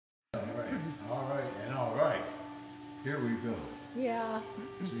Here we go. Yeah.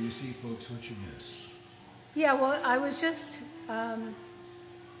 So you see, folks, what you miss. Yeah, well, I was just kind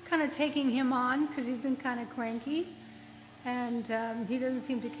of taking him on because he's been kind of cranky, and he doesn't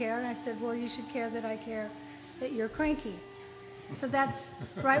seem to care. And I said, well, you should care that I care that you're cranky. So that's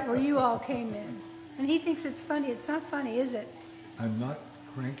right where you all came in. And he thinks it's funny. It's not funny, is it? I'm not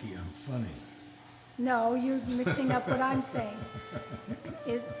cranky, I'm funny. No, you're mixing up what I'm saying.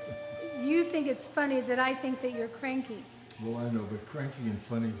 You think it's funny that I think that you're cranky. Well, I know, but cranky and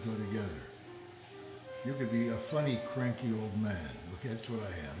funny go together. You could be a funny, cranky old man. Okay, that's what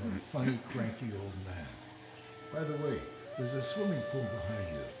I am. I'm a funny, cranky old man. By the way, there's a swimming pool behind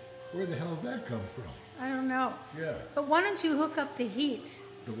you. Where the hell did that come from? I don't know. Yeah. But why don't you hook up the heat?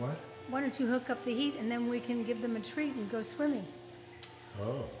 The what? Why don't you hook up the heat and then we can give them a treat and go swimming?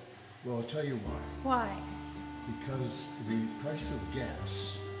 Oh, well, I'll tell you why. Why? Because the price of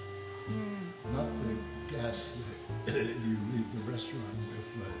gas, not the gas that you leave the restaurant with,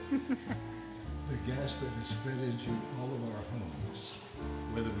 but the gas that is fed into all of our homes,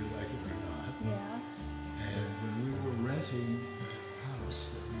 whether we like it or not. Yeah. And when we were renting that house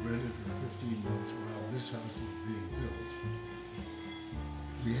that we rented for 15 months while this house was being built,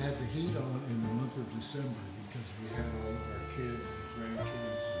 we had the heat on in the month of December because we had all of our kids and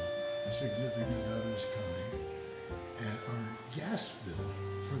grandkids and significant others coming. And our gas bill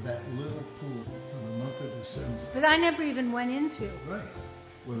for that little pool for the month of December, That I never even went into. right,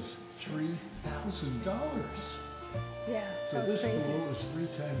 was $3,000. Yeah, So that was this crazy. pool is 3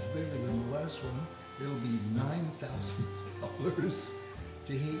 times bigger than the last one. It'll be $9,000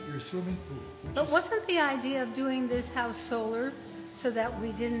 to heat your swimming pool. But wasn't the idea of doing this house solar so that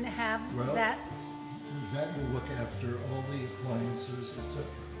we didn't have Well, that? that will look after all the appliances, etc.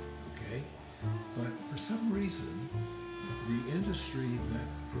 Okay? But for some reason, the industry that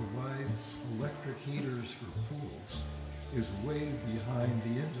provides electric heaters for pools is way behind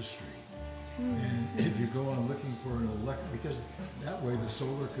the industry. And if you go on looking for an electric, because that way the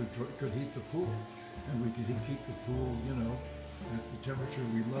solar could heat the pool, and we could keep the pool, you know, at the temperature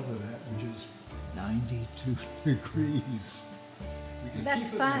we love it at, which is 92 degrees. We can That's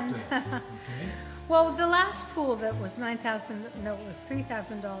keep it fun. like that, okay? Well, the last pool that was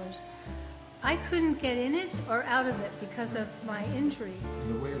 $3,000. I couldn't get in it or out of it because of my injury.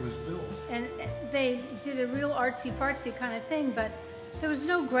 And the way it was built. And they did a real artsy-fartsy kind of thing, but there was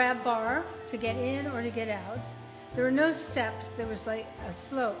no grab bar to get in or to get out. There were no steps. There was like a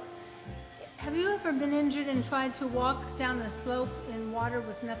slope. Have you ever been injured and tried to walk down a slope in water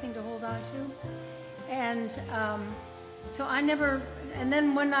with nothing to hold on to? And so I never, and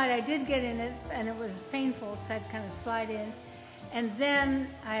then one night I did get in it and it was painful, so I had to kind of slide in. And then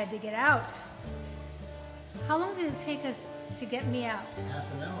I had to get out. How long did it take us to get me out?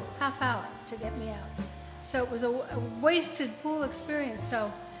 Half an hour. Half hour to get me out. So it was a wasted pool experience.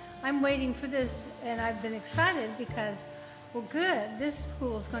 So I'm waiting for this, and I've been excited because, well, good, this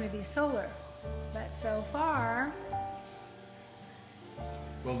pool is going to be solar. But so far...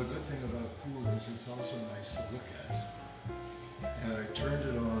 Well, the good thing about a pool is it's also nice to look at. And I turned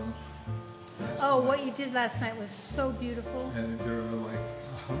it on last Oh, night, what you did last night was so beautiful. and there are like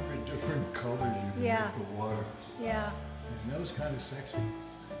 100 different colors you can Yeah. make the water. Yeah, And that was kind of sexy.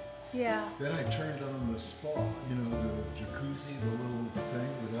 yeah. Then I turned on the spa, you know, the jacuzzi, the little thing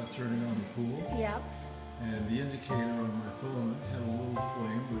without turning on the pool. Yep. And the indicator on my phone had a little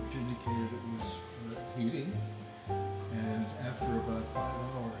flame which indicated it was heating. And after about 5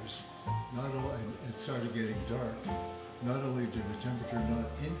 hours, not only it started getting dark, not only did the temperature not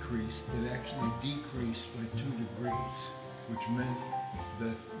increase, it actually decreased by 2 degrees, which meant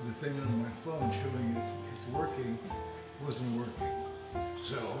that the thing on my phone showing it's working wasn't working.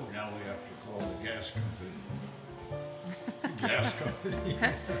 So now we have to call the gas company. Gas company.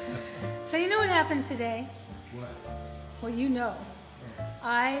 So you know what happened today? What? Well, you know.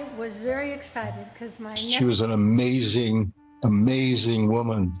 I was very excited because my She was an amazing, amazing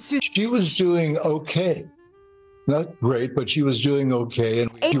woman. She was doing okay. Not great, but she was doing okay. And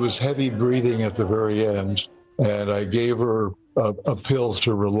she was heavy breathing at the very end. And I gave her a pill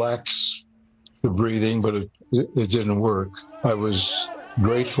to relax the breathing, but it didn't work. I was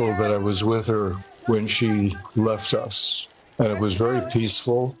grateful that I was with her when she left us. And it was very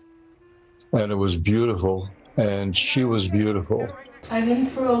peaceful, and it was beautiful, and she was beautiful. I've been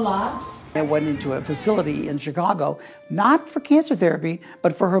through a lot. I went into a facility in Chicago, not for cancer therapy,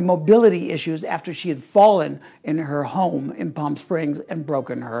 but for her mobility issues after she had fallen in her home in Palm Springs and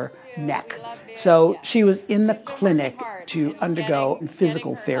broken her neck. So she was in the clinic to undergo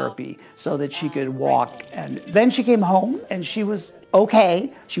physical therapy so that she could walk. And then she came home and she was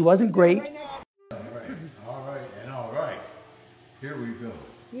okay. She wasn't great. All right, and all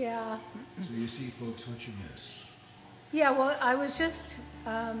So you see, folks, what you miss. Yeah, well, I was just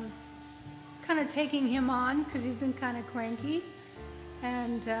kind of taking him on because he's been kind of cranky,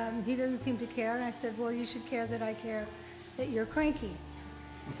 and he doesn't seem to care. And I said, well, you should care that I care that you're cranky.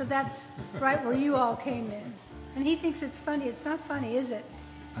 So that's right where you all came in. And he thinks it's funny. It's not funny, is it?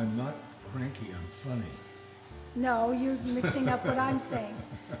 I'm not cranky, I'm funny. No, you're mixing up what I'm saying.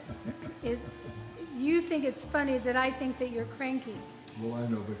 You think it's funny that I think that you're cranky. Well, I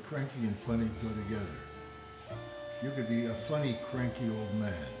know, but cranky and funny go together. You could be a funny, cranky old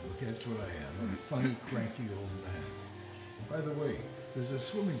man. Okay, that's what I am. I'm a funny, cranky old man. By the way, there's a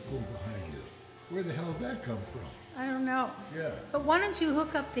swimming pool behind you. Where the hell did that come from? I don't know. Yeah. But why don't you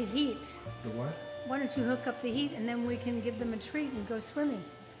hook up the heat? The what? Why don't you hook up the heat and then we can give them a treat and go swimming?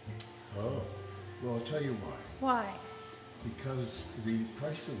 Oh, well, I'll tell you why. Why? Because the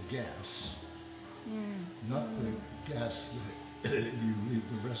price of gas, not the gas that you leave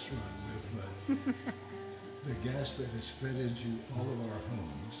the restaurant with, but the gas that is fed into all of our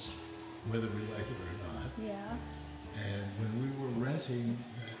homes, whether we like it or not. Yeah. And when we were renting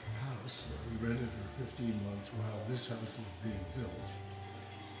that house that we rented for 15 months while this house was being built,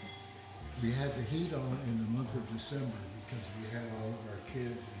 we had the heat on in the month of December because we had all of our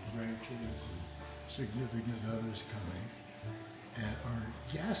kids and grandkids and significant others coming. And our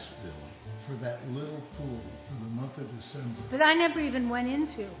gas bill for that little pool for the month of December, That I never even went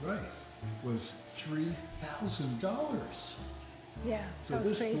into. right, was $3,000. Yeah, So that was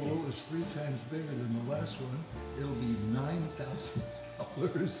this crazy. pool is 3 times bigger than the last one. It'll be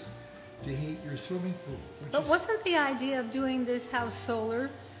 $9,000 to heat your swimming pool. Which But is, wasn't the idea of doing this house solar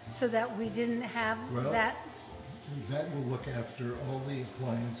so that we didn't have Well, that? that will look after all the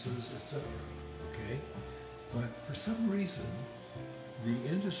appliances, etc. Okay? But for some reason, the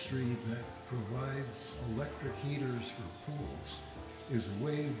industry that provides electric heaters for pools is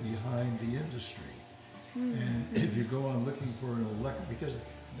way behind the industry. And if you go on looking for an electric, because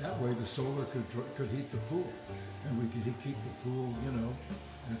that way the solar could heat the pool, and we could keep the pool, you know,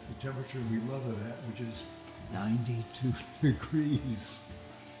 at the temperature we love it at, which is 92 degrees.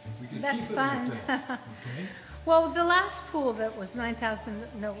 We could That's keep it fun. like that, okay? Well, the last pool that was it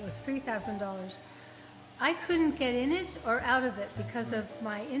was $3,000. I couldn't get in it or out of it because of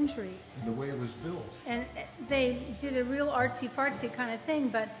my injury. And the way it was built. And they did a real artsy-fartsy kind of thing,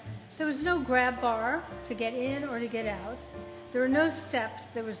 but there was no grab bar to get in or to get out. There were no steps.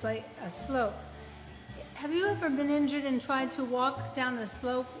 There was like a slope. Have you ever been injured and tried to walk down a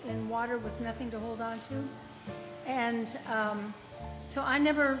slope in water with nothing to hold on to? And so I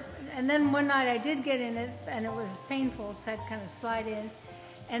never, and then one night I did get in it and it was painful, so I had to kind of slide in.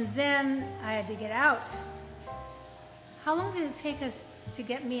 And then I had to get out. How long did it take us to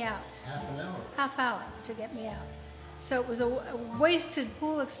get me out? Half an hour. Half hour to get me out. So it was a wasted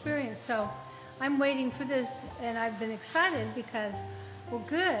pool experience. So I'm waiting for this, and I've been excited because, well,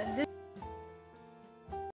 good.